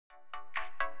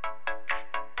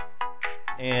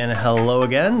And hello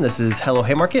again. This is Hello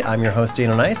Haymarket. I'm your host,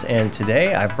 Dano Nice, and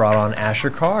today I've brought on Asher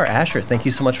Carr. Asher, thank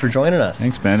you so much for joining us.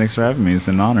 Thanks, Ben. Thanks for having me. It's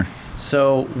an honor.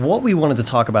 So what we wanted to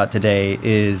talk about today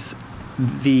is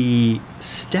the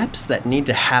steps that need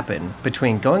to happen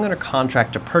between going under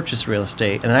contract to purchase real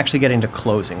estate and then actually getting to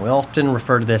closing. We often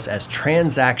refer to this as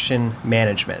transaction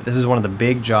management. This is one of the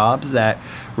big jobs that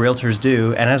realtors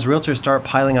do, and as realtors start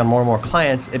piling on more and more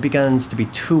clients, it begins to be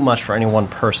too much for any one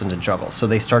person to juggle. So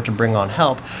they start to bring on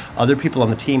help, other people on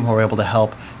the team who are able to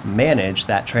help manage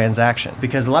that transaction.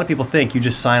 Because a lot of people think you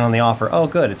just sign on the offer, oh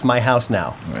good, it's my house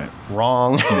now. Right.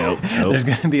 Wrong. Nope. There's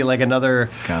going to be like another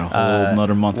Got a whole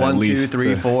another month at least. 1,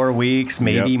 2, 3, 4 weeks,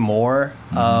 maybe more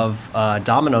of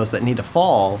dominoes that need to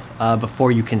fall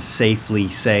before you can safely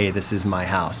say this is my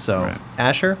house. So, Right.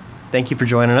 Asher, thank you for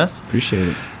joining us. Appreciate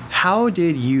it. How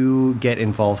did you get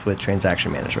involved with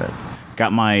transaction management?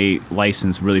 Got my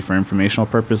license really for informational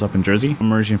purpose up in Jersey.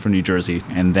 I'm originally from New Jersey,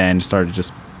 and then started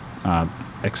just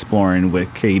exploring with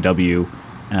KEW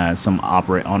some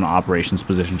operations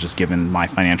position, just given my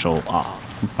financial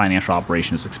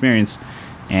operations experience.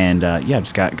 And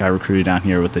just got recruited down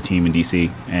here with the team in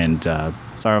DC. And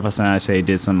started off as I say,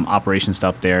 did some operation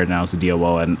stuff there. And I was a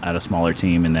DOO at a smaller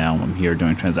team, and now I'm here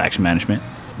doing transaction management.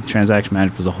 Transaction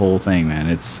management is a whole thing, man.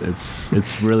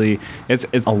 It's really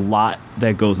a lot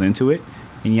that goes into it.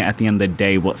 And yet at the end of the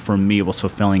day, what for me was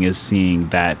fulfilling is seeing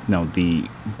that the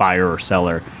buyer or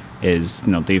seller is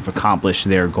they've accomplished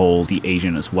their goal, the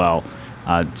agent as well,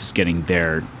 just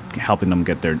helping them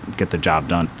get the job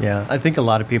done. Yeah, I think a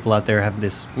lot of people out there have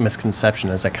this misconception,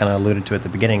 as I kind of alluded to at the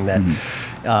beginning,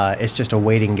 that it's just a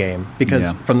waiting game.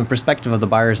 Because from the perspective of the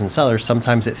buyers and sellers,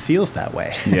 sometimes it feels that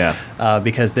way. Yeah.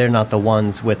 Because they're not the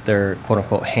ones with their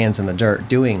quote-unquote hands in the dirt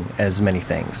doing as many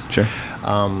things. Sure.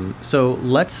 So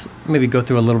let's maybe go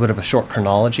through a little bit of a short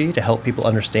chronology to help people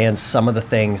understand some of the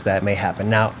things that may happen.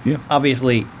 Now,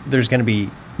 obviously, there's going to be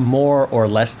more or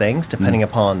less things depending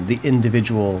upon the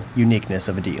individual uniqueness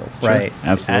of a deal, right?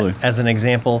 Absolutely. As an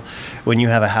example, when you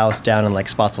have a house down in like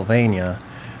Spotsylvania,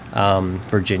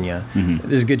 Virginia,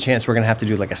 there's a good chance we're going to have to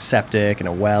do like a septic and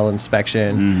a well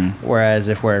inspection, whereas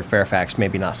if we're in Fairfax,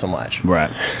 maybe not so much.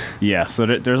 Right. Yeah, so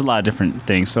there's a lot of different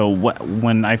things. So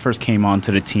when I first came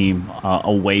onto the team,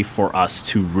 a way for us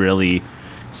to really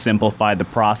simplify the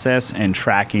process and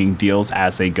tracking deals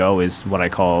as they go is what I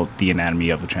call the anatomy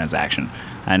of a transaction.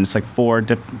 And it's like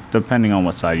depending on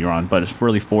what side you're on, but it's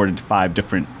really 4 to 5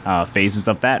 different phases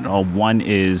of that. One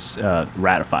is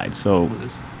ratified. So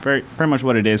it's pretty much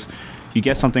what it is. You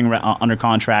get something under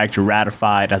contract, you're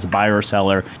ratified as a buyer or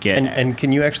seller. And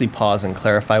can you actually pause and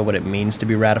clarify what it means to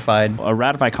be ratified? A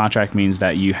ratified contract means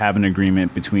that you have an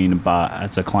agreement between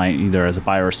as a client, either as a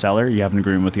buyer or seller. You have an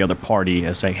agreement with the other party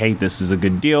and say, hey, this is a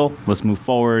good deal, let's move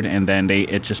forward. And then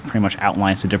it just pretty much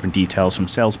outlines the different details from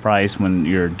sales price, when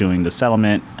you're doing the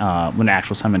settlement, when the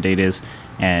actual settlement date is,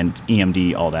 and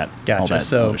EMD, all that. Gotcha. All that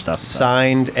so other stuff.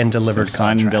 Signed and delivered contract.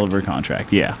 Signed and delivered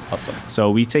contract, yeah. Awesome.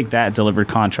 So we take that delivered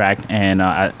contract and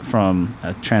from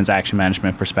a transaction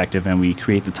management perspective, and we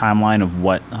create the timeline of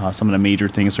what some of the major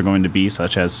things are going to be,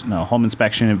 such as home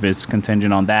inspection, if it's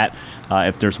contingent on that,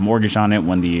 if there's a mortgage on it,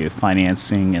 when the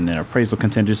financing and the appraisal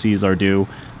contingencies are due,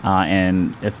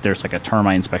 and if there's like a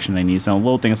termite inspection they need. So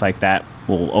little things like that,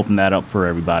 we'll open that up for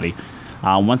everybody.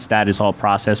 Once that is all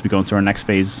processed, we go into our next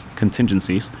phase,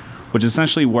 contingencies, which is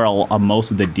essentially where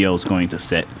most of the deal is going to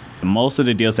sit. Most of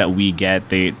the deals that we get,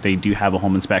 they do have a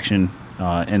home inspection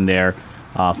in there,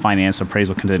 finance,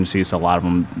 appraisal contingencies. A lot of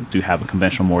them do have a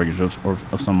conventional mortgage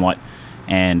of somewhat.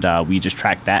 And we just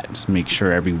track that to make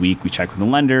sure every week we check with the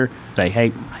lender, say, hey,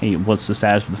 what's the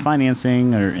status of the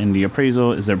financing or in the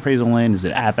appraisal? Is there appraisal in? Is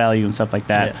it at value and stuff like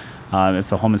that? Yeah. If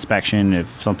the home inspection, if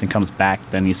something comes back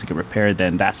that needs to get repaired,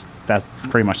 then that's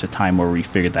pretty much the time where we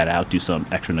figure that out, do some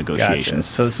extra negotiations.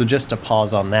 Gotcha. So just to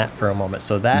pause on that for a moment.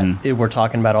 So that we're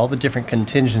talking about all the different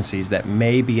contingencies that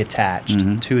may be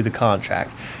attached to the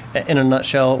contract. In a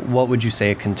nutshell, what would you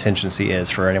say a contingency is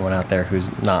for anyone out there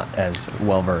who's not as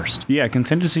well versed? Yeah,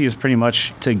 contingency is pretty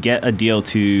much to get a deal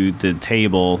to the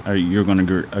table, or you're going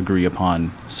to agree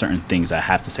upon certain things that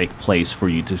have to take place for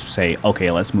you to say,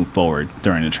 okay, let's move forward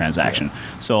during the transaction.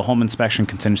 Yeah. So a home inspection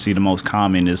contingency, the most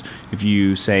common is if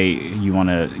you say you want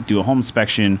to do a home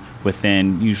inspection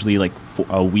within usually like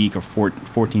a week or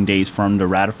 14 days from the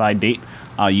ratified date,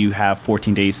 you have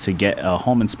 14 days to get a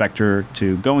home inspector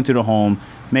to go into the home,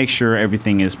 make sure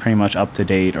everything is pretty much up to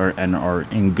date or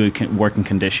in good working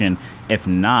condition. If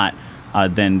not,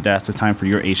 then that's the time for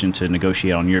your agent to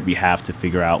negotiate on your behalf to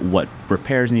figure out what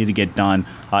repairs need to get done.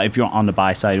 If you're on the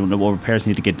buy side, what repairs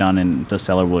need to get done, and the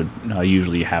seller would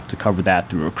usually have to cover that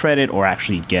through a credit or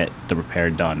actually get the repair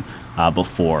done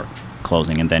before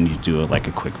closing, and then you do a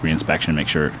quick reinspection, make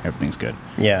sure everything's good.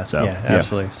 Yeah,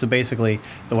 absolutely. So basically,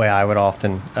 the way I would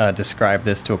often describe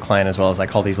this to a client as well is I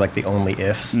call these like the only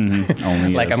ifs.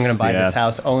 Only like ifs, I'm going to buy this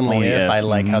house only if I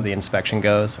like how the inspection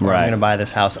goes. Or I'm going to buy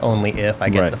this house only if I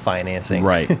get the financing.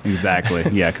 Right, exactly.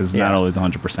 Yeah, because it's not always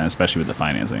 100%, especially with the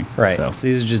financing. Right. So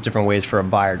these are just different ways for a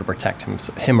buyer to protect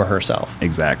him or herself.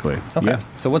 Exactly. Okay. Yeah.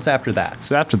 So what's after that?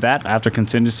 So after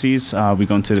contingencies, we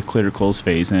go into the clear to close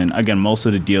phase. And again, most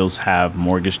of the deals have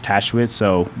mortgage attached to it.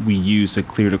 So we use the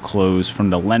clear to close from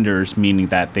the lenders, meaning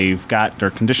that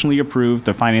they're conditionally approved,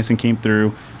 the financing came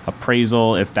through,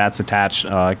 appraisal, if that's attached,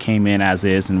 came in as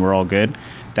is, and we're all good.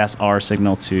 That's our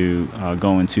signal to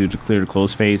go into the clear to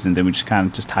close phase, and then we just kind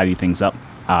of just tidy things up.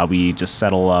 We just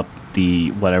settle up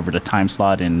whatever the time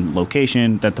slot and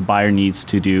location that the buyer needs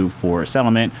to do for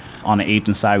settlement. On the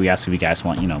agent side, we ask if you guys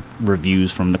want,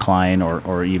 reviews from the client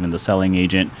or even the selling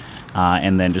agent,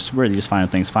 and then just really just final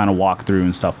things, final walkthrough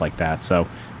and stuff like that. So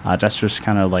that's just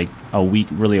kind of like a week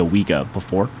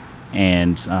before.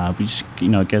 And we just,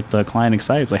 get the client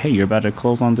excited. It's like, hey, you're about to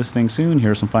close on this thing soon.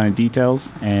 Here are some final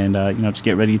details. And, just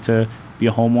get ready to be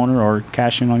a homeowner or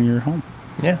cash in on your home.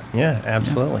 Yeah,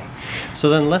 absolutely. Yeah. So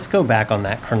then let's go back on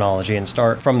that chronology and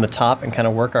start from the top and kind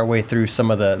of work our way through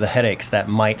some of the headaches that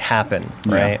might happen,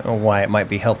 right? Or why it might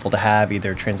be helpful to have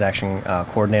either a transaction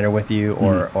coordinator with you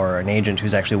or an agent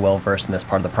who's actually well-versed in this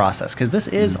part of the process. Because this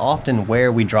is often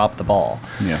where we drop the ball.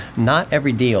 Yeah. Not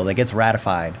every deal that gets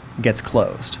ratified gets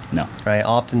closed. No. Right?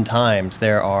 Oftentimes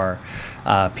there are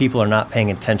people are not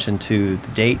paying attention to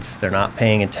the dates. They're not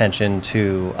paying attention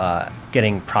to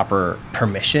getting proper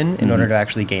permission in order to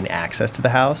actually gain access to the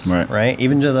house, right?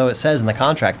 Even though it says in the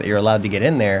contract that you're allowed to get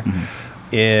in there,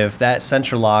 if that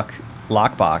central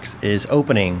lockbox is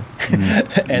opening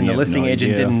and the listing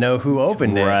agent didn't know who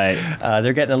opened it,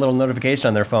 they're getting a little notification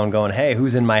on their phone going, hey,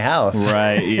 who's in my house?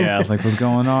 Right, yeah, it's like, what's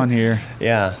going on here?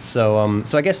 Yeah, so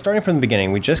I guess starting from the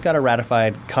beginning, we just got a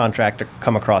ratified contract to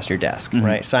come across your desk,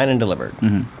 right? Signed and delivered.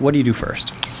 What do you do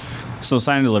first? So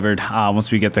signed and delivered.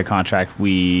 Once we get the contract,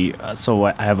 so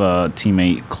I have a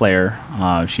teammate, Claire.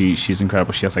 She's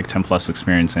incredible. She has like 10 plus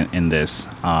experience in this.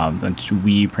 And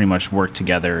we pretty much work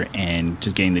together and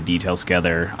just getting the details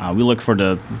together. We look for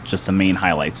just the main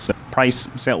highlights. So price,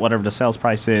 sale, whatever the sales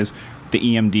price is, the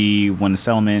EMD, when the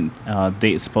settlement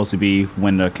date is supposed to be,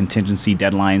 when the contingency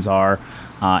deadlines are,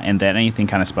 and then anything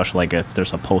kind of special, like if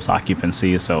there's a post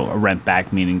occupancy, so a rent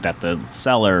back, meaning that the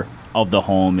seller of the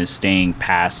home is staying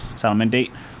past settlement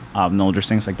date. Just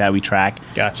things like that we track.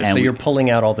 Gotcha. So you're pulling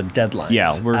out all the deadlines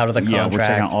out of the contract, we're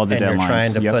checking out all the deadlines. You're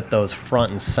trying to put those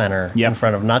front and center in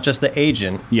front of not just the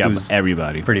agent, who's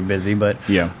everybody. Pretty busy, but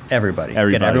everybody.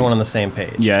 Get everyone on the same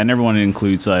page. Yeah, and everyone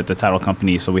includes the title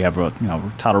company. So we have a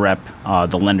title rep,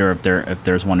 the lender if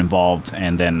there's one involved,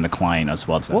 and then the client as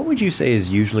well. What would you say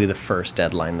is usually the first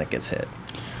deadline that gets hit?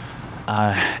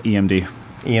 EMD.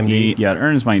 EMD? Yeah,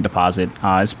 earnest money deposit.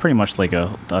 It's pretty much like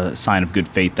a sign of good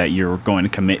faith that you're going to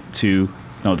commit to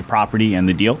the property and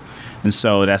the deal. And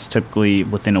so that's typically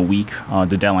within a week.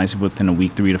 The deadline is within a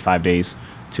week, 3 to 5 days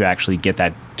to actually get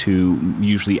that to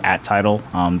usually at title.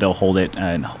 They'll hold it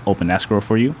and open escrow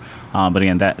for you. But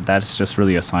again, that's just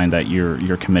really a sign that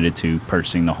you're committed to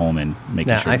purchasing the home and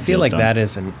making sure. I feel like that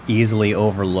is an easily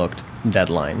overlooked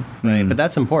deadline, right? But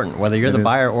that's important, whether you're the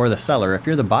buyer or the seller. If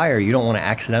you're the buyer, you don't want to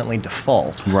accidentally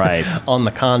default on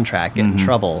the contract, get in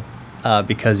trouble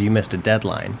because you missed a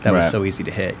deadline that was so easy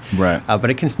to hit. Right. But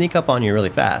it can sneak up on you really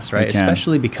fast, right?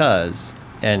 Especially because,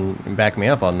 and back me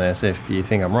up on this if you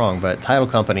think I'm wrong, but title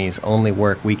companies only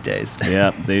work weekdays. Yeah,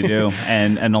 they do.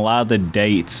 And a lot of the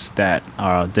dates that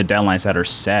the deadlines that are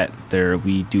set there,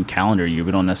 we do calendar year.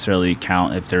 We don't necessarily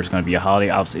count if there's going to be a holiday.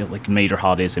 Obviously, like major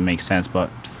holidays, it makes sense. But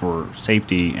for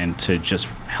safety and to just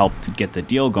help to get the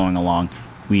deal going along,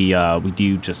 we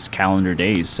do just calendar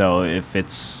days. So if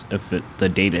the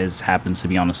date happens to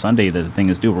be on a Sunday that the thing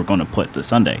is due, we're going to put the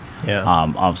Sunday. Yeah.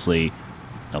 Obviously,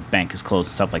 the bank is closed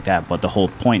and stuff like that, but the whole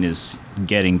point is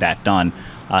getting that done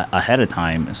ahead of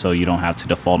time so you don't have to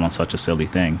default on such a silly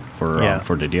thing for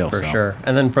the deal. For sure.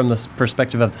 And then from the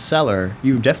perspective of the seller,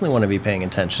 you definitely want to be paying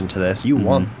attention to this. You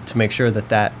want to make sure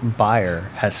that buyer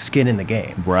has skin in the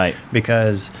game. Right.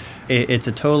 Because it's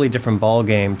a totally different ball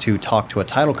game to talk to a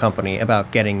title company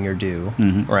about getting your due,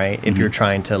 right? If you're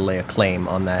trying to lay a claim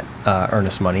on that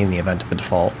earnest money in the event of a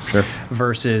default,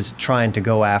 versus trying to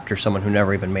go after someone who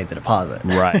never even made the deposit.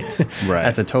 Right.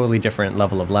 That's a totally different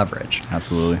level of leverage. approach.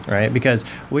 Absolutely. Right? Because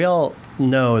we all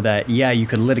know that, you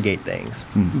could litigate things,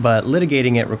 but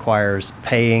litigating it requires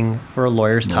paying for a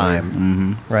lawyer's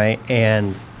time, right?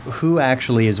 And who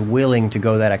actually is willing to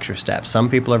go that extra step? Some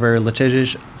people are very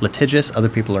litigious, other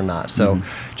people are not. So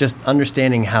just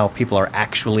understanding how people are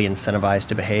actually incentivized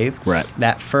to behave, right.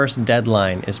 that first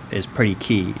deadline is pretty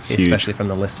key, especially from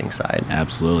the listing side.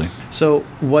 Absolutely. So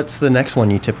what's the next one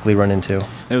you typically run into?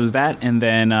 It was that, and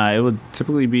then it would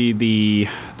typically be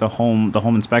the home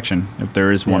inspection, if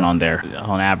there is one on there.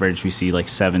 On average, we see like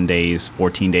 7 days,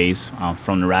 14 days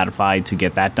from the ratified to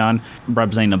get that done.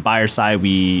 Representing the buyer side,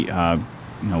 we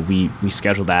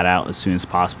schedule that out as soon as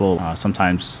possible.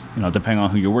 Sometimes, depending on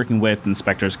who you're working with,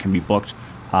 inspectors can be booked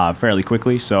fairly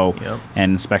quickly. So,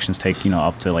 and inspections take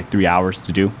up to like 3 hours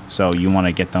to do. So you want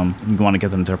to get them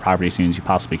to their property as soon as you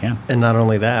possibly can. And not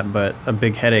only that, but a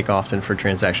big headache often for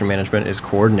transaction management is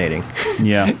coordinating.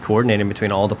 Yeah, coordinating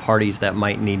between all the parties that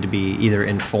might need to be either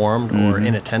informed or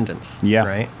in attendance. Yeah,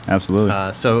 right.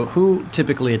 Absolutely. So who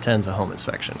typically attends a home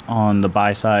inspection? On the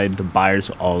buy side, the buyers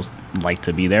always like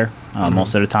to be there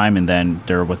most of the time, and then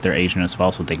they're with their agent as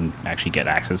well, so they can actually get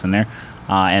access in there.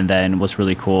 And then what's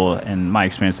really cool in my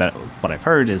experience, that what I've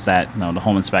heard is that the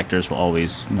home inspectors will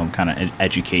always kind of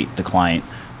educate the client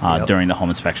during the home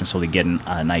inspection, so they get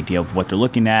an idea of what they're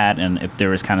looking at, and if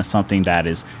there is kind of something that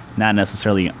is not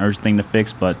necessarily an urgent thing to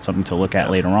fix, but something to look at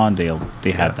later on,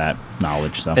 they have that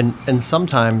knowledge. So and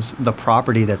sometimes the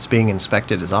property that's being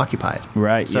inspected is occupied.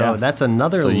 Right. So that's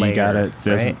another layer.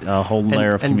 There's a whole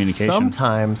layer of communication. And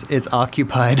sometimes it's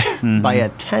occupied by a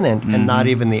tenant and not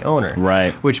even the owner.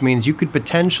 Right. Which means you could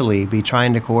potentially be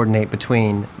trying to coordinate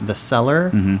between the seller,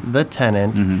 the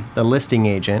tenant, the listing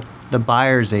agent, the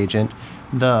buyer's agent,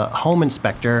 the home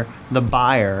inspector, the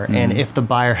buyer, and if the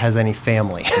buyer has any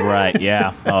family. Right,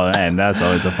 yeah. Oh, man, that's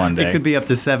always a fun day. It could be up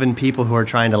to 7 people who are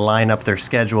trying to line up their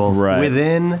schedules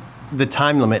within the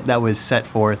time limit that was set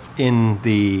forth in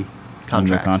the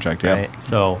contract. Right?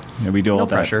 So we do all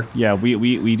that. Pressure. Yeah,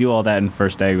 we do all that in the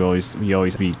first day.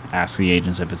 We ask the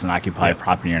agents if it's an occupied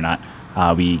property or not.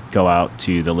 We go out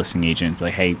to the listing agent,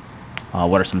 like, hey,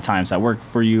 what are some times that work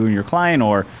for you and your client,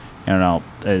 or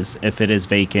if it is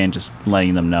vacant, just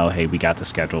letting them know, hey, we got the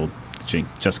schedule,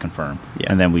 just confirm.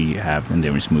 And then we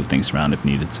just move things around if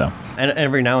needed. So, and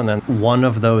every now and then, one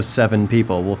of those 7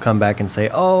 people will come back and say,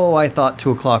 "Oh, I thought 2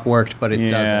 o'clock worked, but it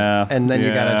doesn't." And then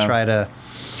you got to try to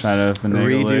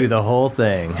redo the whole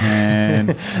thing. And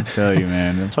I tell you,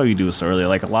 man, that's why we do it so early.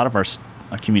 Like a lot of our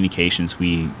communications,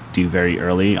 we do very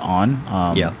early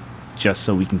on. Just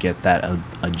so we can get that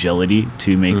agility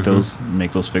to make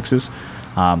those fixes.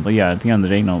 But yeah, at the end of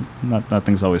the day,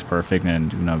 nothing's always perfect,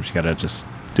 and we just gotta just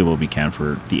do what we can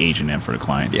for the agent and for the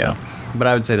client. Yeah, so. But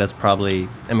I would say that's probably,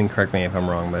 correct me if I'm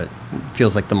wrong, but it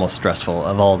feels like the most stressful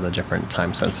of all the different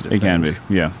time-sensitive things. It can be,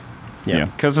 yeah.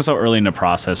 Because it's so early in the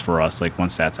process for us. Like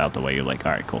once that's out the way, you're like,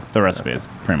 all right, cool. The rest of it is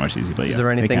pretty much easy. But is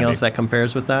there anything else that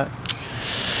compares with that?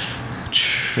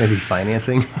 Maybe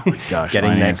financing. Oh my gosh,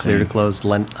 getting financing. That clear to close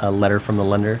letter from the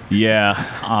lender.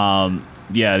 Yeah.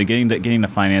 Getting the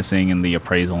financing and the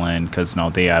appraisal in, because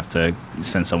they have to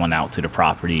send someone out to the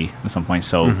property at some point.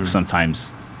 So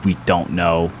sometimes we don't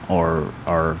know, or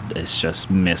it's just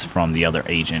missed from the other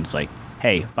agent. Like,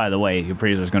 hey, by the way, the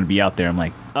appraiser is going to be out there. I'm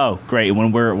like, oh, great.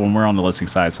 When we're on the listing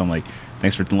side, so I'm like,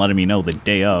 thanks for letting me know the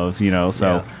day of.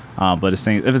 So. But if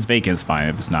it's vacant, it's fine.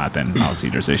 If it's not, then obviously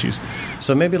there's issues.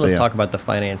 So maybe let's talk about the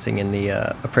financing and the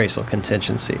appraisal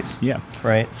contingencies. Yeah.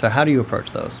 Right. So how do you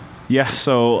approach those? Yeah.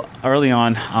 So early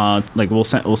on, we'll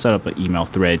set up an email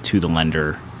thread to the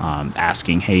lender,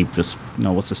 asking, hey,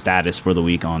 what's the status for the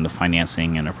week on the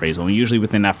financing and appraisal? And usually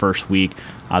within that first week,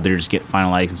 they're just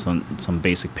finalizing some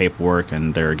basic paperwork,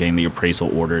 and they're getting the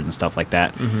appraisal ordered and stuff like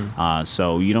that.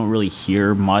 So you don't really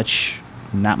hear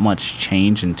not much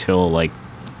change until like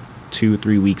 2 or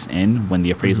 3 weeks in, when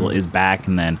the appraisal is back,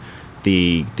 and then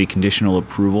the conditional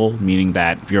approval, meaning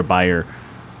that if you're a buyer,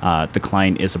 the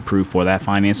client is approved for that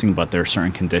financing, but there are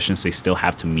certain conditions they still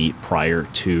have to meet prior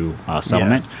to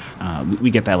settlement.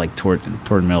 We get that like toward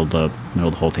the middle of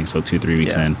the whole thing, so 2-3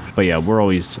 weeks in. But yeah, we're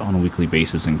always on a weekly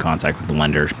basis in contact with the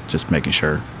lender, just making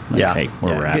sure, hey,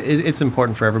 where we're at. It's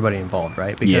important for everybody involved,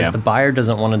 right? Because the buyer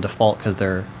doesn't want to default because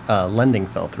their lending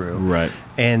fell through. Right.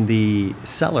 And the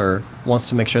seller wants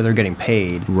to make sure they're getting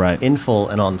paid in full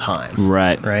and on time.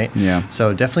 Right? Yeah.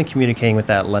 So definitely communicating with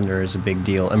that lender is a big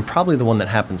deal. And probably the one that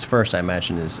happens first, I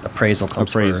imagine, is appraisal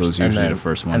comes first. Appraisal is usually the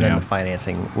first one, and then the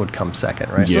financing would come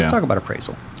second, right? So let's talk about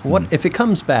appraisal. What if it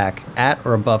comes back at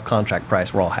or above contract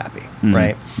price, we're all happy,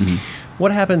 right?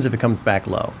 What happens if it comes back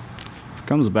low?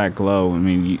 comes back low, I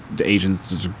mean, the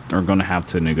agents are going to have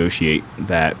to negotiate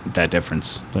that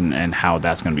difference and how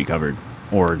that's going to be covered,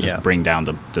 or just bring down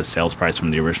the sales price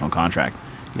from the original contract.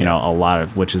 You know, a lot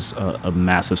of which is a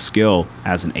massive skill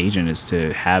as an agent is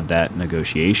to have that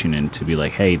negotiation and to be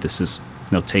like, hey, this is,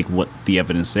 take what the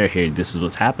evidence there. Hey, this is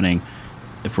what's happening.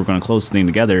 If we're going to close the thing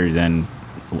together, then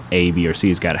A, B, or C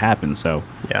has got to happen. So,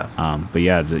 but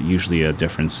usually a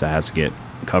difference has to get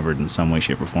covered in some way,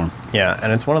 shape, or form. Yeah,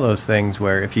 and it's one of those things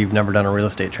where if you've never done a real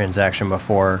estate transaction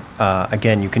before,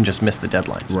 again, you can just miss the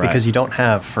deadlines because you don't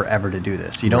have forever to do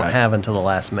this. You don't have until the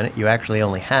last minute. You actually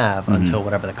only have until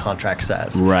whatever the contract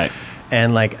says. Right.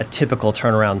 And like a typical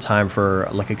turnaround time for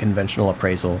like a conventional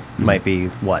appraisal might be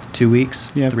what, 2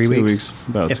 weeks? Yeah, 3 weeks.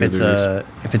 About if 2 it's 3 weeks.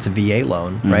 if it's a VA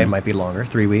loan, right, it might be longer,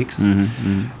 3 weeks.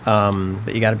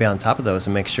 But you got to be on top of those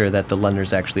and make sure that the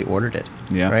lender's actually ordered it.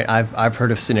 Yeah. Right. I've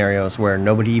heard of scenarios where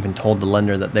nobody even told the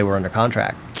lender that they were under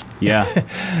contract. Yeah.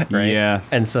 Right. Yeah.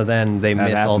 And so then they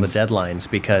miss all the happens.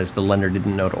 deadlines because the lender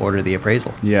didn't know to order the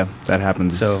appraisal. Yeah, that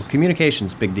happens. So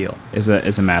communication's a big deal. It's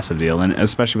a massive deal, and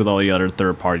especially with all the other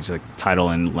third parties like title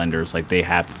and lenders, like they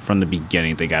have from the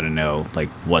beginning they got to know like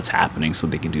what's happening so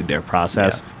they can do their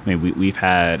process. I mean, we've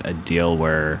had a deal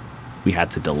where we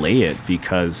had to delay it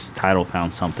because title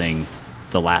found something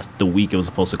the week it was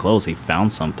supposed to close. They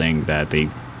found something that they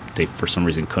for some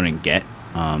reason couldn't get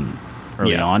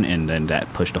early on, and then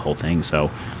that pushed the whole thing. So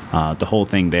the whole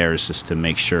thing there is just to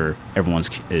make sure everyone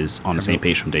is on the same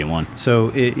page from day one. So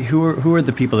who are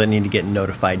the people that need to get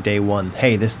notified day one?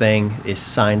 Hey, this thing is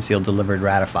signed, sealed, delivered,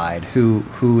 ratified.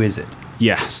 Who is it?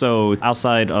 Yeah, so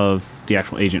outside of the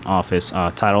actual agent office,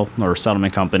 title or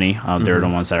settlement company, they're the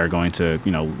ones that are going to,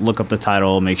 look up the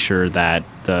title, make sure that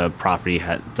the property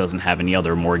doesn't have any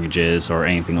other mortgages or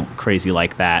anything crazy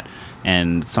like that.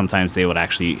 And sometimes they would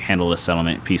actually handle the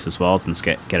settlement piece as well and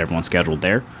get everyone scheduled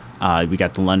there. We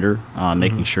got the lender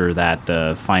making sure that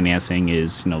the financing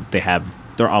is,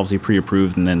 they're obviously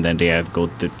pre-approved, and then they have to go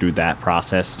through that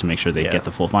process to make sure they get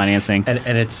the full financing.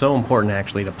 And it's so important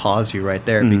actually to pause you right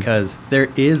there because there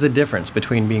is a difference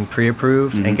between being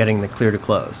pre-approved and getting the clear to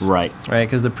close. Right. Right,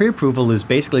 because the pre-approval is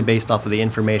basically based off of the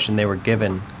information they were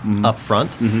given up front,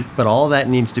 but all that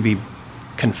needs to be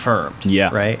confirmed. Yeah.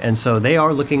 Right. And so they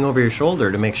are looking over your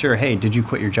shoulder to make sure, hey, did you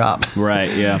quit your job? Right.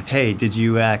 Yeah. Hey, did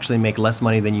you actually make less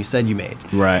money than you said you made?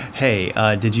 Right. Hey,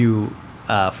 did you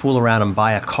fool around and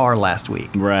buy a car last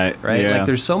week? Right. Right. Yeah. Like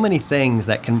there's so many things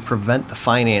that can prevent the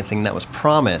financing that was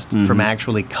promised from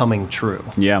actually coming true.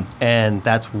 Yeah. And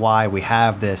that's why we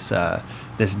have this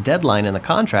this deadline in the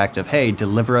contract of, hey,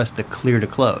 deliver us the clear to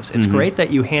close. It's great that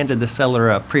you handed the seller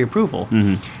a pre-approval,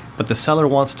 but the seller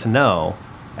wants to know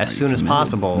as soon as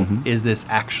possible, is this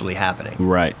actually happening?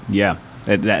 Right. Yeah.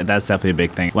 That's definitely a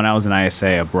big thing. When I was in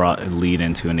ISA, I brought a lead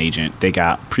into an agent. They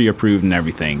got pre-approved and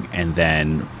everything. And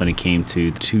then when it came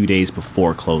to 2 days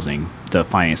before closing, the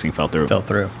financing fell through.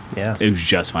 Yeah. It was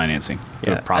just financing.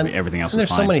 Yeah. Probably everything else was there's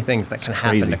fine. so many things that can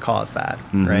happen to cause that,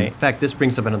 right? In fact, this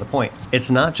brings up another point.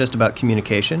 It's not just about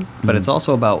communication, but it's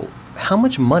also about how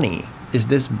much money is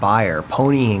this buyer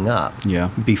ponying up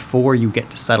before you get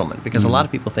to settlement? Because a lot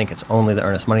of people think it's only the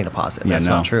earnest money deposit. That's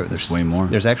not true. There's way more.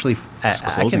 There's actually,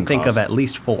 I can think of at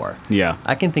least 4. Yeah.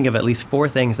 I can think of at least 4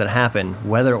 things that happen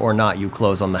whether or not you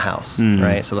close on the house,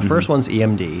 right? So the first one's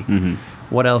EMD.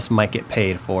 What else might get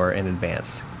paid for in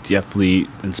advance? Definitely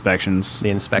inspections. The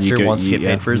inspector wants to get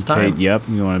paid for his time. You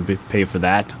want to pay for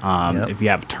that. If you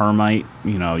have termite,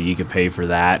 you could pay for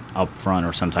that up front,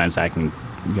 or sometimes I can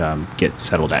get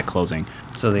settled at closing.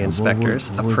 So the inspectors,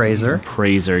 appraiser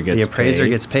gets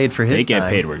paid for his time. They get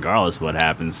paid regardless of what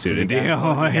happens to the deal.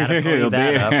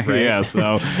 Right?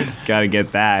 So got to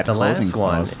get that. The last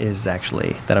one is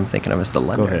actually that I'm thinking of is the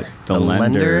lender. Go ahead. The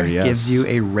lender gives you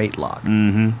a rate lock.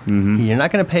 You're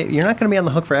not going to pay. You're not going to be on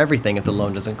the hook for everything if the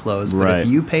loan doesn't close. But if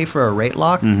you pay for a rate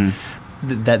lock,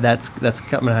 that's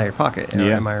coming out of your pocket.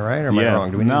 Am I right or am I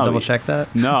wrong? Do we need to double check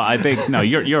that? No, I think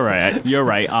you're right. You're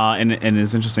right. And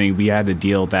it's interesting. We had a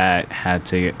deal that had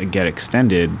to get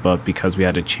extended, but because we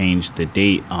had to change the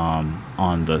date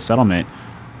on the settlement,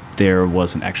 there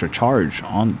was an extra charge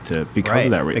because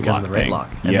of that rate lock. Because of the rate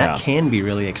lock, and that can be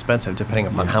really expensive depending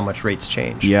upon how much rates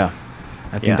change. Yeah.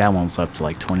 I think that one was up to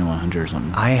like $2,100 or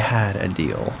something. I had a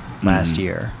deal last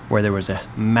year where there was a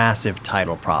massive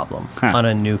title problem on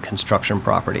a new construction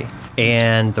property.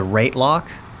 And the rate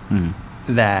lock,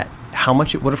 that how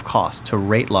much it would have cost to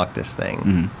rate lock this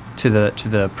thing to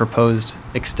the proposed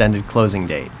extended closing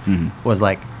date was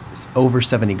like over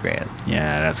 $70,000.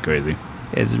 Yeah, that's crazy.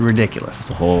 It's ridiculous. That's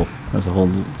a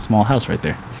whole small house right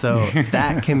there. So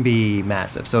that can be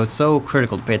massive. So it's so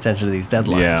critical to pay attention to these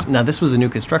deadlines. Yeah. Now this was a new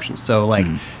construction, so like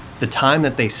the time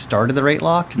that they started the rate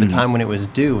lock to the time when it was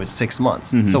due was 6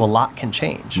 months. So a lot can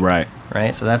change. Right.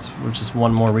 Right. So that's just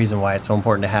one more reason why it's so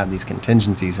important to have these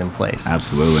contingencies in place.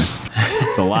 Absolutely.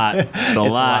 It's a lot. It's a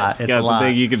lot. It's That's a lot. the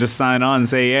thing. You could just sign on and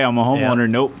say, yeah, I'm a homeowner.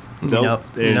 Nope.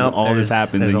 All this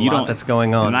happens. There's and a lot that's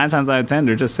going on. And 9 times out of 10,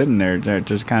 they're just sitting there. They're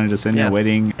just kind of just sitting there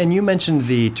waiting. And you mentioned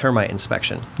the termite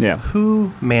inspection. Yeah.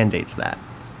 Who mandates that?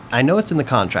 I know it's in the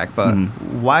contract, but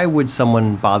why would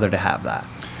someone bother to have that?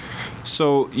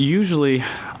 So usually,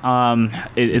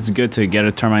 it's good to get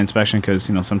a termite inspection because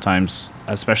sometimes,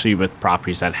 especially with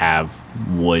properties that have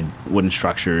wooden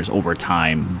structures, over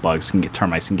time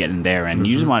termites can get in there, and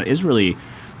you just want it's really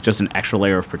just an extra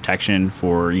layer of protection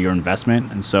for your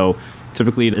investment. And so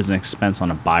typically it is an expense on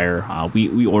a buyer.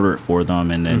 We order it for them,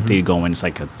 and then they go in. It's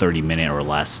like a 30-minute or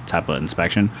less type of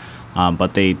inspection.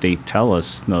 But they tell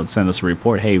us, send us a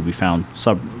report. Hey, we found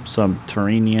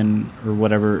subterranean or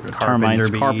whatever termites,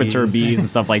 carpenter bees, and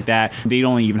stuff like that. They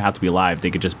don't even have to be alive. They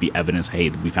could just be evidence. Hey,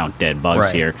 we found dead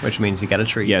bugs here. Which means you got to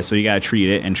treat. Yeah, so you got to treat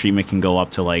it, and treatment can go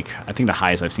up to I think the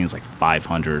highest I've seen is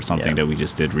 500 or something that we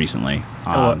just did recently.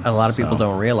 What a lot of people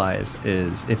don't realize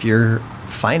is if you're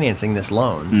financing this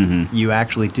loan, you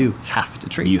actually do have to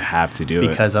treat. You have to do it.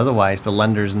 Because otherwise the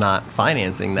lender's not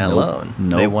financing that loan.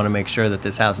 They want to make sure that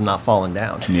this house is not falling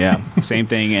down. Yeah, same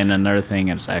thing. And another thing,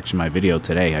 and it's actually my video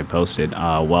today I posted,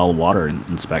 water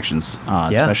inspections,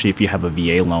 especially if you have a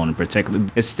VA loan in particular.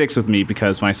 It sticks with me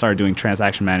because when I started doing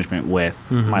transaction management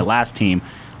with my last team,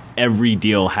 every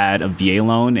deal had a VA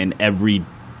loan and every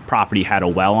property had a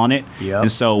well on it. Yep.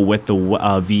 And so with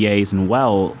the VAs and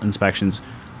well inspections,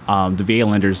 the VA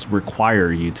lenders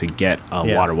require you to get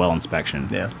a water well inspection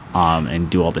and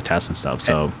do all the tests and stuff.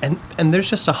 So and there's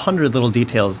just 100 little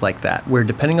details like that where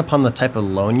depending upon the type of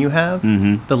loan you have,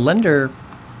 the lender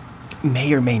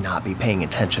may or may not be paying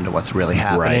attention to what's really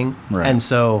happening. Right. And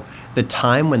so the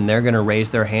time when they're going to raise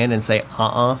their hand and say,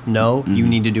 no, you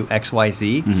need to do X, Y,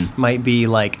 Z might be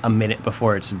a minute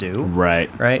before it's due. Right.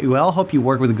 We all hope you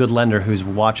work with a good lender who's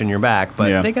watching your back,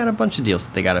 but they got a bunch of deals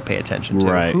that they got to pay attention to.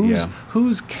 Right.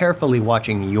 Who's carefully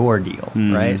watching your deal,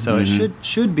 right? So it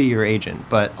should be your agent,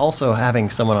 but also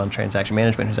having someone on transaction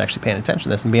management who's actually paying attention to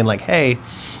this and being like, hey,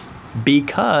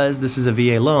 because this is a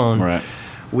VA loan,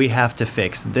 we have to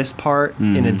fix this part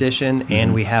in addition,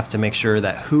 and we have to make sure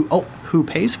that who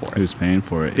pays for it. Who's paying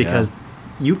for it? Because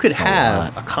you could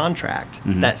have a contract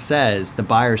that says the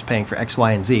buyer's paying for X,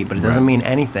 Y, and Z, but it doesn't mean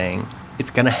anything.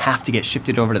 It's going to have to get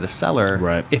shifted over to the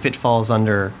seller if it falls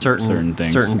under certain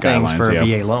things for a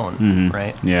VA loan,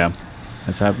 right? Yeah.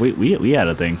 That's how we had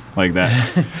a thing like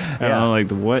that. And I'm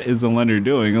like, what is the lender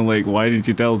doing? I'm like, why didn't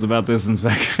you tell us about this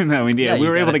inspection that we did? Yeah, we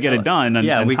were able to get it done.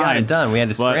 We got it done. We had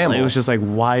to scramble. It was just like,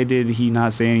 why did he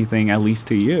not say anything at least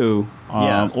to you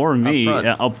or me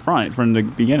up front from the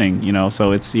beginning?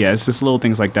 So it's just little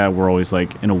things like that. We're always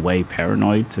in a way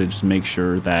paranoid to just make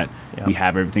sure that we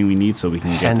have everything we need so we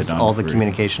can get it done. All the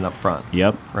communication up front.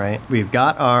 Yep. Right. We've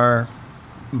got our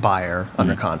buyer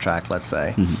under contract, let's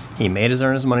say. He made his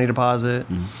earnest money deposit.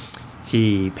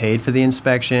 He paid for the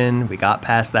inspection. We got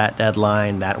past that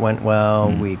deadline. That went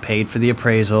well. We paid for the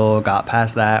appraisal. Got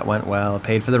past that. Went well.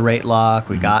 Paid for the rate lock.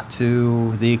 We got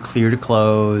to the clear to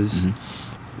close.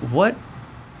 What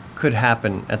could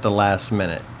happen at the last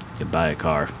minute? You buy a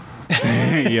car.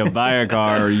 You buy a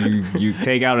car, or you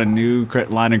take out a new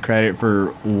line of credit for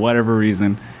whatever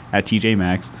reason at TJ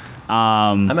Maxx.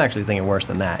 I'm actually thinking worse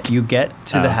than that. You get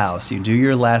to the house, you do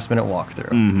your last minute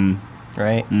walkthrough,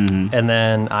 right? And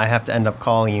then I have to end up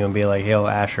calling you and be like, "Yo,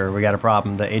 Asher, we got a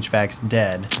problem. The HVAC's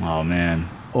dead." Oh man.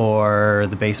 Or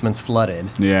the basement's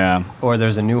flooded. Yeah. Or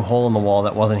there's a new hole in the wall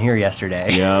that wasn't here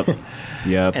yesterday.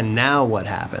 Yep. And now what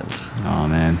happens? Oh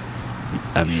man.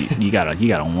 I mean, you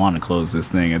gotta want to close this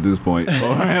thing at this point.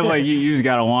 You just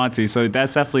gotta want to. So that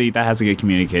has to get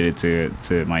communicated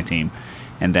to my team.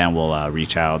 And then we'll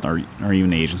reach out, or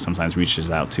even the agent sometimes reaches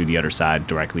out to the other side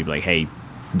directly, be like, hey,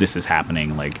 this is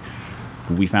happening.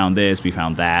 We found this, we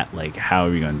found that. How are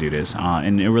we going to do this?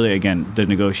 And it really, again, the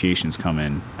negotiations come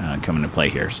into play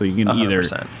here. So you can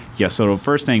 100%. So the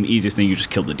first thing, easiest thing, you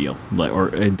just kill the deal. Or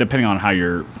depending on how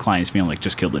your client is feeling,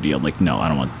 just kill the deal. No, I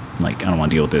don't want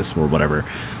to deal with this or whatever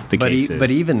the case is. But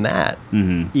even that,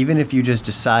 even if you just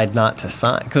decide not to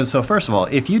sign, so first of all,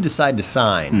 if you decide to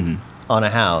sign on a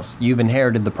house, you've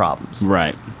inherited the problems.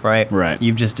 Right.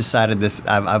 You've just decided this.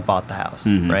 I've bought the house,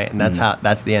 right? And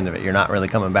that's the end of it. You're not really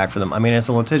coming back for them. I mean, it's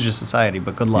a litigious society,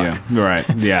 but good luck. Yeah.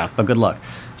 Right. Yeah. But good luck.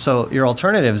 So your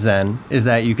alternatives then is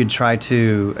that you could try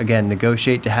to again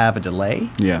negotiate to have a delay.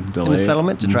 In the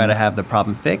settlement to try to have the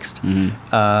problem fixed.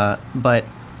 But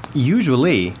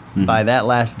usually by that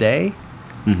last day,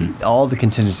 all the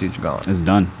contingencies are gone. It's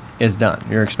done. is done.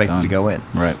 You're expected Done. to go in.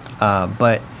 Right.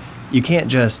 But you can't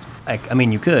just, I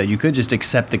mean, you could just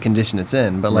accept the condition it's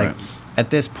in, but like Right. at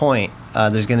this point,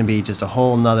 there's going to be just a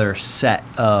whole nother set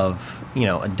of,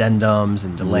 addendums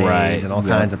and delays Right. and all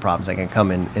Yep. kinds of problems that can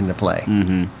come into play.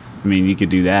 Mm-hmm. I mean, you could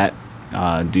do that,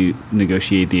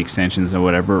 negotiate the extensions or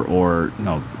whatever, or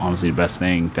no, honestly, the best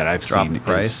thing that I've Drop seen the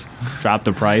price. is drop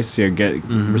the price,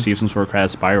 receive some sort of credit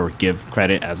as a buyer, or give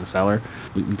credit as a seller.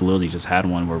 We literally just had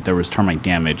one where there was termite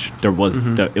damage. There was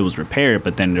it was repaired,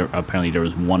 but then apparently there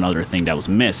was one other thing that was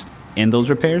missed in those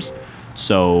repairs.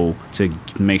 So to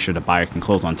make sure the buyer can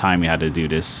close on time, we had to do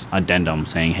this addendum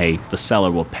saying, hey, the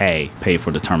seller will pay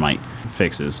for the termite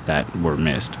fixes that were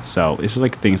missed. So it's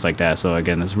like things like that. So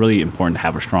again, it's really important to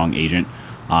have a strong agent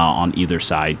on either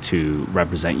side to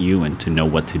represent you and to know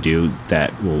what to do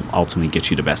that will ultimately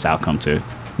get you the best outcome to,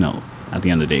 at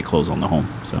the end of the day, close on the home.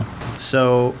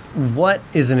 So what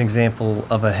is an example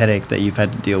of a headache that you've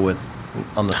had to deal with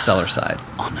on the seller side?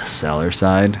 On the seller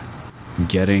side,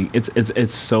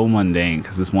 it's so mundane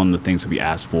because it's one of the things that we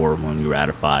asked for when we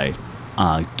ratified.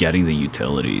 Getting the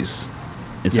utilities,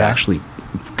 it's actually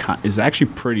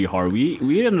pretty hard.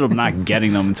 We ended up not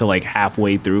getting them until like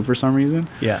halfway through for some reason.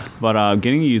 Yeah. But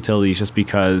getting the utilities, just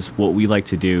because what we like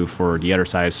to do for the other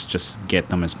side is just get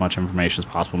them as much information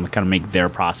as possible and kind of make their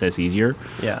process easier.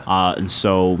 Yeah. And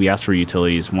so we asked for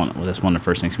utilities. That's one of the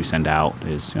first things we send out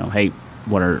is, hey,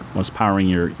 what's powering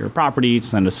your property,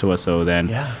 send us to us. So then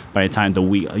by the time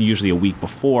usually a week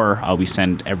before, we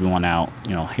send everyone out,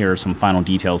 here are some final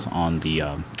details on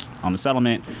the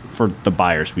settlement. For the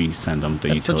buyers, we send them the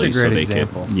That's utilities. such a great so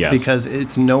example. Yeah. Because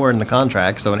it's nowhere in the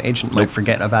contract, so an agent might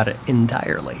forget about it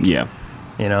entirely. Yeah.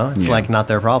 It's like not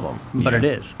their problem, but it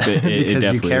is. It because you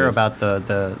definitely care is. about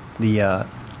the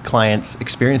client's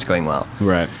experience going well.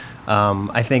 Right.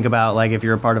 I think about like if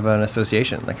you're a part of an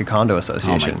association, like a condo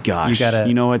association. Oh my gosh!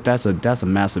 You know what? That's a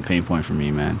massive pain point for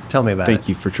me, man. Tell me about Thank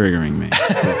you for triggering me.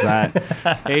 'Cause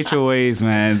HOAs,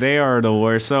 man, they are the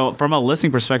worst. So from a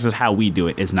listing perspective, how we do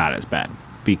it is not as bad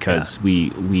because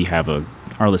we have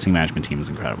our listing management team is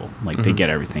incredible. Like they get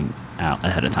everything out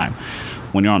ahead of time.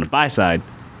 When you're on the buy side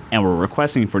and we're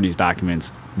requesting for these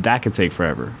documents, that could take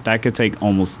forever. That could take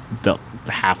almost the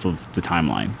half of the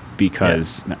timeline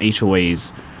because the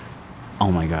HOAs. Oh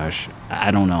my gosh,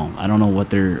 I don't know. I don't know what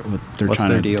they're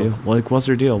trying to do. Like, what's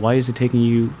their deal? Why is it taking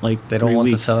you like they don't 3 want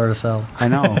weeks? the seller to sell? I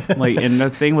know. And the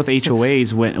thing with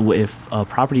HOAs, if a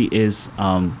property has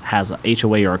a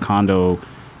HOA or a condo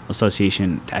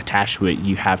association attached to it,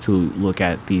 you have to look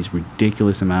at these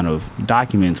ridiculous amount of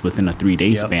documents within a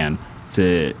 3-day span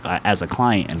to as a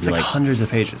client and it's be like hundreds of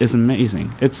pages. It's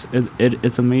amazing. It's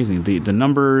amazing. The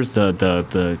numbers,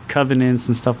 the covenants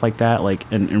and stuff like that, like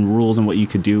and rules and what you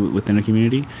could do within a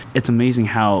community. It's amazing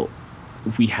how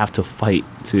we have to fight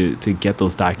to get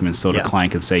those documents so the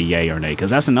client can say yay or nay. Because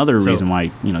that's another reason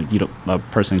why a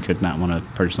person could not want to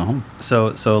purchase a home.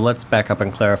 So let's back up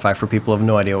and clarify for people who have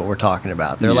no idea what we're talking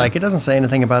about. They're like, it doesn't say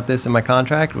anything about this in my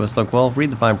contract. Well, it's like, well, read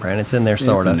the fine print. It's in there,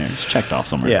 sort of. It's checked off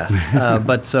somewhere. Yeah.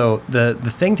 But so the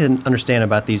thing to understand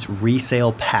about these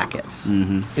resale packets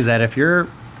is that if you're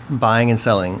buying and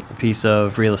selling a piece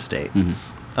of real estate,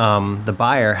 the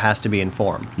buyer has to be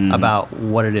informed about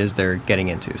what it is they're getting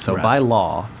into. So by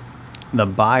law, the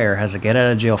buyer has a get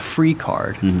out of jail free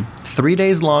card, 3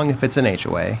 days long if it's an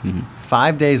HOA,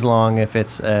 5 days long if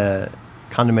it's a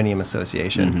condominium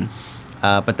association.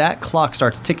 But that clock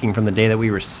starts ticking from the day that we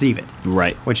receive it.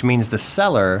 Right. Which means the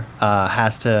seller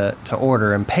has to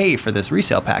order and pay for this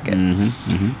resale packet.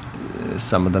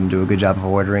 Some of them do a good job of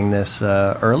ordering this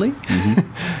early.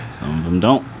 Some of them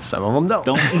don't. Some of them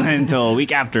don't. Until a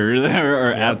week after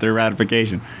or after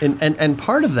ratification. And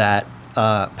part of that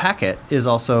packet is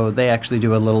also they actually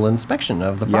do a little inspection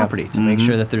of the property to make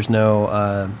sure that there's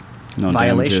no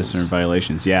violations or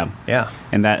violations. Yeah.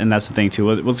 And that's the thing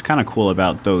too. What's kind of cool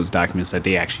about those documents that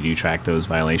they actually do track those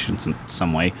violations in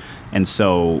some way. And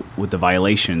so with the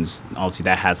violations, obviously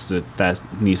that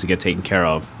needs to get taken care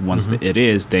of. Once it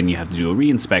is, then you have to do a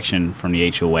reinspection from the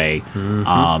HOA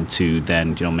to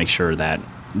then make sure that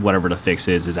whatever the fix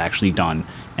is actually done.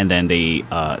 And then they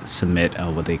submit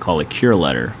what they call a cure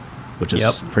letter, which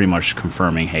is pretty much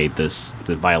confirming, hey,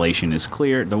 the violation is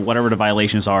clear. Whatever the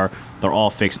violations are, they're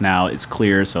all fixed now. It's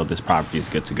clear, so this property is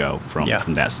good to go from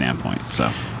that standpoint. So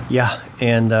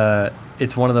and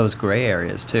it's one of those gray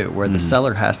areas too, where the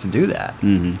seller has to do that.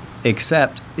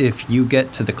 Except if you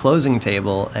get to the closing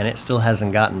table and it still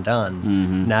hasn't gotten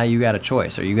done, now you got a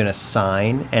choice. Are you going to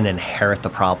sign and inherit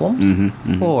the problems,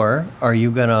 or are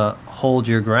you going to hold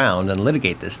your ground and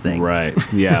litigate this thing? Right.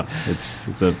 Yeah.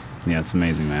 it's a Yeah, it's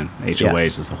amazing, man. HOA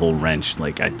is just a whole wrench.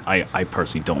 Like, I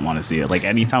personally don't want to see it. Like,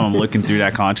 anytime I'm looking through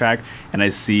that contract and I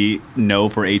see no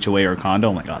for HOA or condo,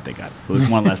 I'm like, oh, thank God. So there's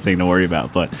one less thing to worry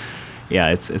about. But, yeah,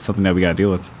 it's something that we got to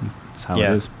deal with. That's how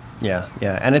it is. Yeah.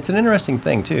 And it's an interesting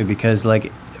thing, too, because,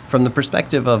 like, from the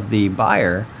perspective of the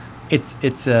buyer, it's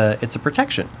a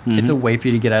protection. Mm-hmm. It's a way for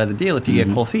you to get out of the deal if you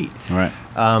get cold feet. Right.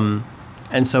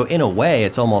 And so, in a way,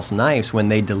 it's almost nice when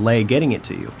they delay getting it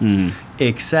to you.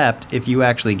 Except if you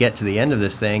actually get to the end of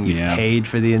this thing, you've paid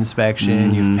for the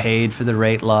inspection, you've paid for the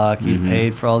rate lock, you've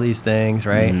paid for all these things,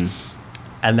 right?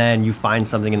 And then you find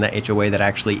something in the HOA that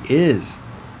actually is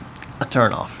a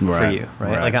turnoff for you,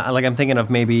 right? Like I'm thinking of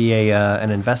maybe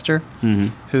an investor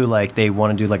who, like, they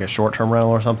want to do like a short-term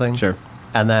rental or something. Sure.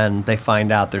 And then they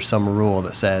find out there's some rule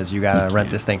that says you got to rent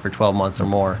this thing for 12 months or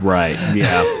more. Right.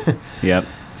 Yeah. Yep.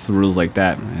 So rules like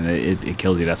that, and it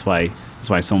kills you. That's why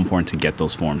it's so important to get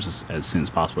those forms as soon as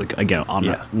possible. Again,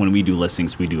 when we do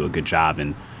listings, we do a good job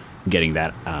in getting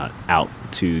that out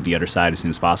to the other side as soon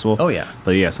as possible. Oh, yeah.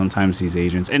 But, yeah, sometimes these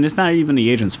agents, and it's not even the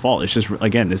agent's fault. It's just,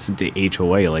 again, this is the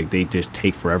HOA. Like, they just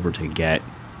take forever to get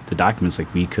the documents.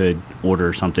 Like, we could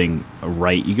order something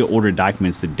you could order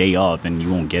documents the day of, and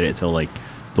you won't get it till, like,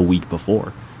 the week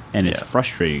before. And it's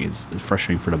frustrating. It's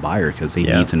frustrating for the buyer because they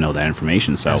need to know that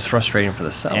information. So it's frustrating for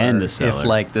the seller. And the seller. If,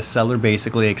 like, the seller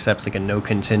basically accepts, like, a no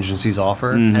contingencies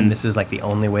offer, and this is, like, the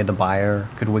only way the buyer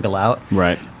could wiggle out.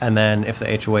 Right. And then if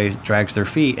the HOA drags their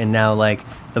feet, and now, like,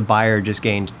 the buyer just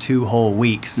gained 2 whole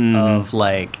weeks of,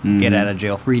 like, get out of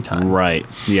jail free time. Right.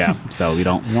 Yeah. So we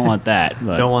don't want that.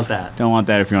 Don't want that. Don't want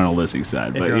that if you're on a listing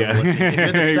side. But if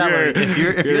you're the seller, if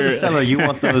you're the seller, you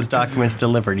want those documents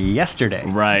delivered yesterday.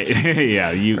 Right.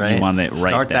 Yeah. You want it right.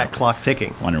 Start that clock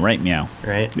ticking. Want it right meow.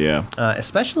 Right. Yeah.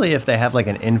 Especially if they have, like,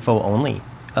 an info only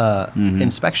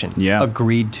inspection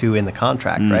agreed to in the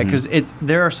contract, right? Because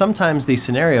there are sometimes these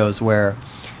scenarios where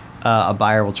a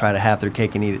buyer will try to have their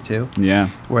cake and eat it too. Yeah.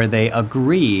 Where they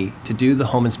agree to do the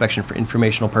home inspection for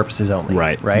informational purposes only.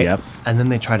 Right. Right. Yep. And then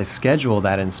they try to schedule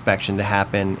that inspection to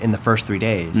happen in the first 3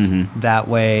 days. That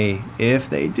way, if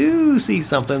they do see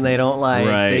something they don't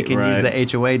like, they can use the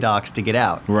HOA docs to get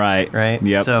out. Right. Right.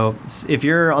 Yep. So if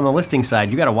you're on the listing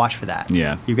side, you got to watch for that.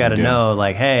 Yeah. You got to know,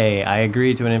 like, hey, I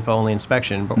agreed to an info only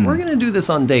inspection, but we're going to do this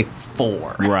on day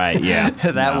 4. Right. Yeah.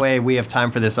 That way we have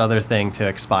time for this other thing to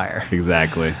expire.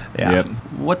 Exactly. Yeah. Yep.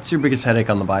 What's your biggest headache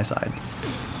on the buy side?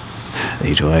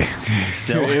 The HOA.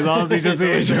 Still? It's honestly just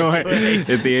the HOA.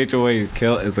 If the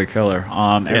HOA is a killer.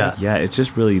 It's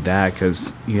just really that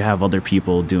because you have other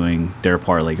people doing their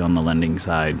part, like on the lending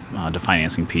side, the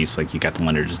financing piece. Like you got the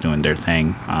lender just doing their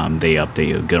thing. They update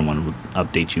you. A good one would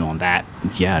update you on that.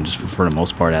 Yeah, just for the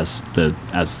most part, as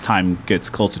time gets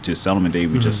closer to settlement date,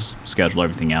 we just schedule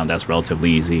everything out. That's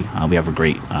relatively easy. We have a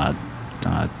great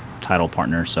title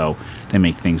partner, so they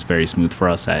make things very smooth for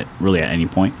us at any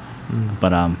point.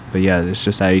 But yeah, it's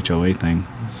just that HOA thing.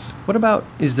 What about,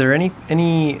 is there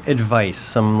any advice,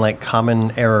 some like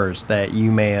common errors that you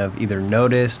may have either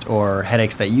noticed or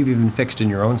headaches that you've even fixed in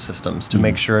your own systems to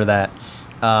make sure that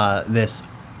this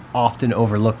often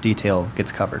overlooked detail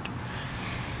gets covered?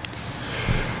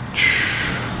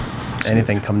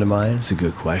 Anything come to mind? It's a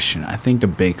good question. I think the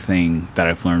big thing that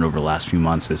I've learned over the last few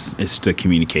months is the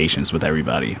communications with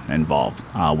everybody involved,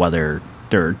 whether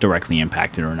they're directly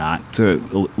impacted or not.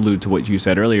 To allude to what you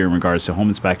said earlier in regards to home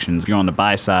inspections, you're on the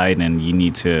buy side and you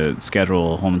need to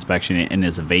schedule a home inspection and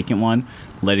it's a vacant one,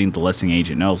 letting the listing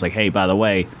agent know, it's like, hey, by the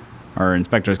way, our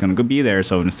inspector is going to be there,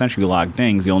 so in essentially log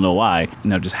things, you'll know why.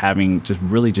 Just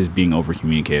being over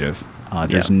communicative.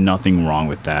 There's nothing wrong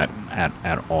with that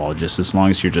at all. Just as long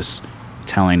as you're just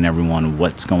telling everyone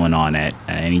what's going on at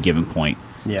any given point,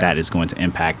 that is going to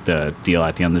impact the deal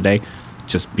at the end of the day.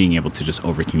 Just being able to just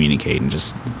over communicate and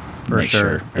just make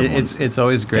sure it's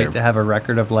always great to have a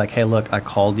record of like, hey, look, I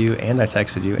called you and I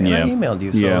texted you and I emailed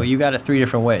you, so you got it 3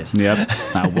 different ways. Yep.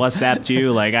 I WhatsApped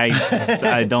you, like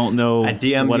I don't know. I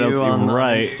DM'd what you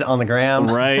else on the gram.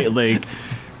 Right, like.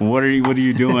 What are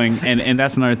you doing? And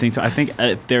that's another thing too. I think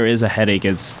if there is a headache,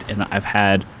 and I've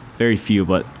had very few,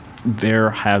 but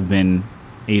there have been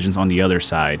agents on the other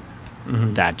side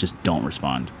that just don't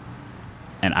respond.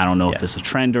 And I don't know if it's a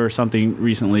trend or something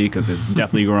recently, because it's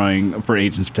definitely growing for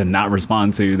agents to not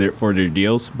respond to their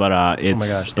deals. But it's, oh my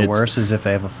gosh, the worst is if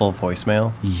they have a full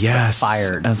voicemail. Yes,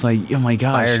 fired. I was like, oh my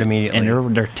gosh, fired immediately.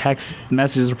 And their text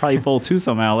messages are probably full too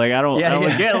somehow. Like I don't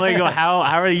get, like, how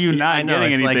are you not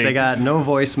getting anything? Like they got no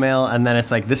voicemail, and then it's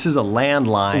like, this is a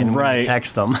landline. Right.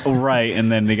 Text them. Right,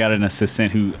 and then they got an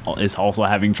assistant who is also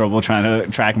having trouble trying to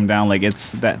track them down. Like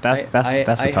that's a tough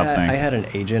thing. I had an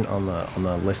agent on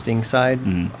the listing side.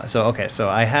 So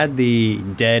I had the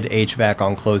dead HVAC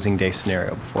on closing day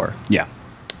scenario before, Yeah.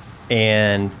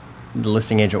 and the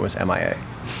listing agent was MIA.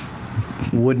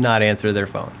 Would not answer their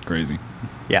phone. Crazy.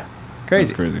 Yeah,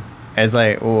 crazy. That's crazy. It's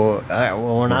like, well,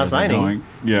 we're not signing.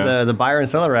 Yeah. The buyer and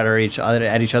seller are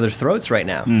at each other's throats right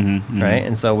now, right?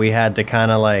 And so we had to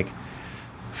kind of like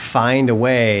find a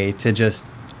way to just,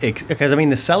 because I mean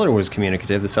the seller was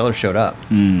communicative. The seller showed up.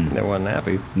 They weren't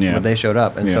happy, but they showed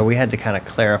up, and so we had to kind of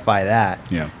clarify that.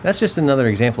 Yeah. That's just another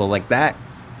example of like that.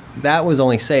 That was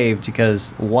only saved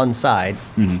because one side.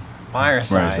 Buyer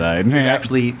side was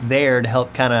actually there to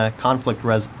help kind of conflict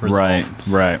resolve.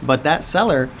 Right. But that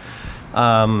seller,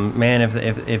 man,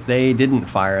 if they didn't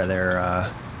fire their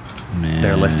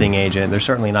listing agent, they're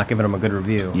certainly not giving them a good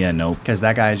review. Yeah, nope. Because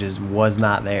that guy just was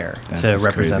not there to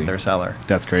represent their seller.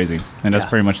 That's crazy, and that's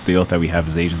pretty much the oath that we have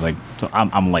as agents. Like, so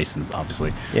I'm licensed,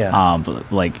 obviously. Yeah.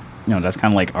 But like, that's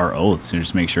kind of like our oath to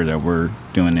just make sure that we're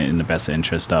doing it in the best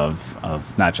interest of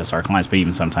not just our clients, but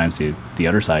even sometimes the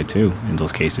other side too in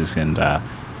those cases. And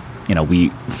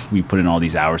we put in all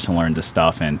these hours to learn this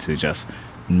stuff and to just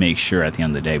make sure at the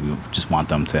end of the day we just want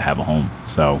them to have a home.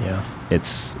 So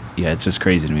it's just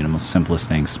crazy to me, the most simplest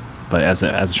things. But as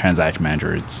a transaction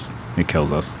manager, it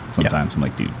kills us sometimes. I'm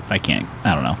like, dude, I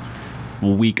don't know.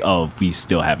 Week of, we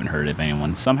still haven't heard of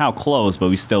anyone somehow close, but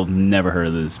we still never heard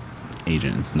of this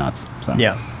agent. It's nuts. So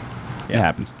it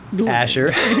happens.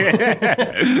 Asher,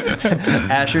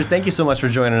 thank you so much for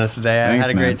joining us today. I had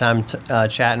a great time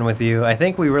chatting with you. I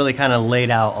think we really kind of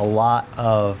laid out a lot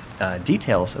of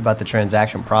details about the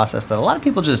transaction process that a lot of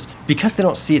people just, because they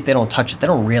don't see it, they don't touch it, they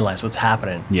don't realize what's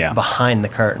happening behind the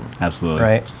curtain. Absolutely.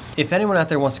 Right? If anyone out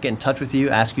there wants to get in touch with you,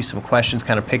 ask you some questions,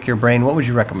 kind of pick your brain, what would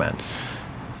you recommend?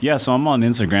 Yeah, so I'm on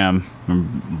Instagram.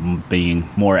 I'm being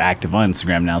more active on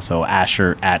Instagram now. So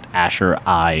Asher at Asher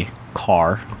I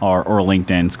Carr or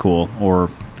LinkedIn's cool,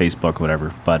 or Facebook,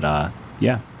 whatever. But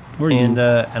And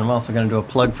I'm also going to do a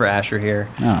plug for Asher here.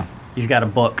 Oh. He's got a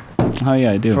book. Oh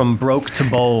yeah, I do. From Broke to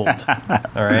Bold.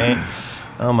 All right.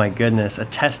 Oh my goodness, a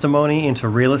testimony into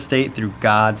real estate through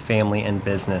God, family, and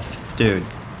business, dude.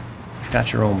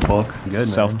 Got your own book. Good,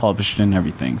 self-published and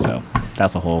everything. So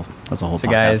that's a whole podcast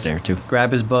guys, there too.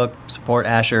 Grab his book, support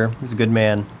Asher. He's a good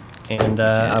man, and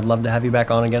I'd love to have you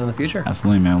back on again in the future.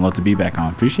 Absolutely, man. I'd love to be back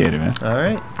on. Appreciate it, man. All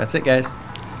right, that's it, guys.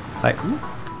 Bye.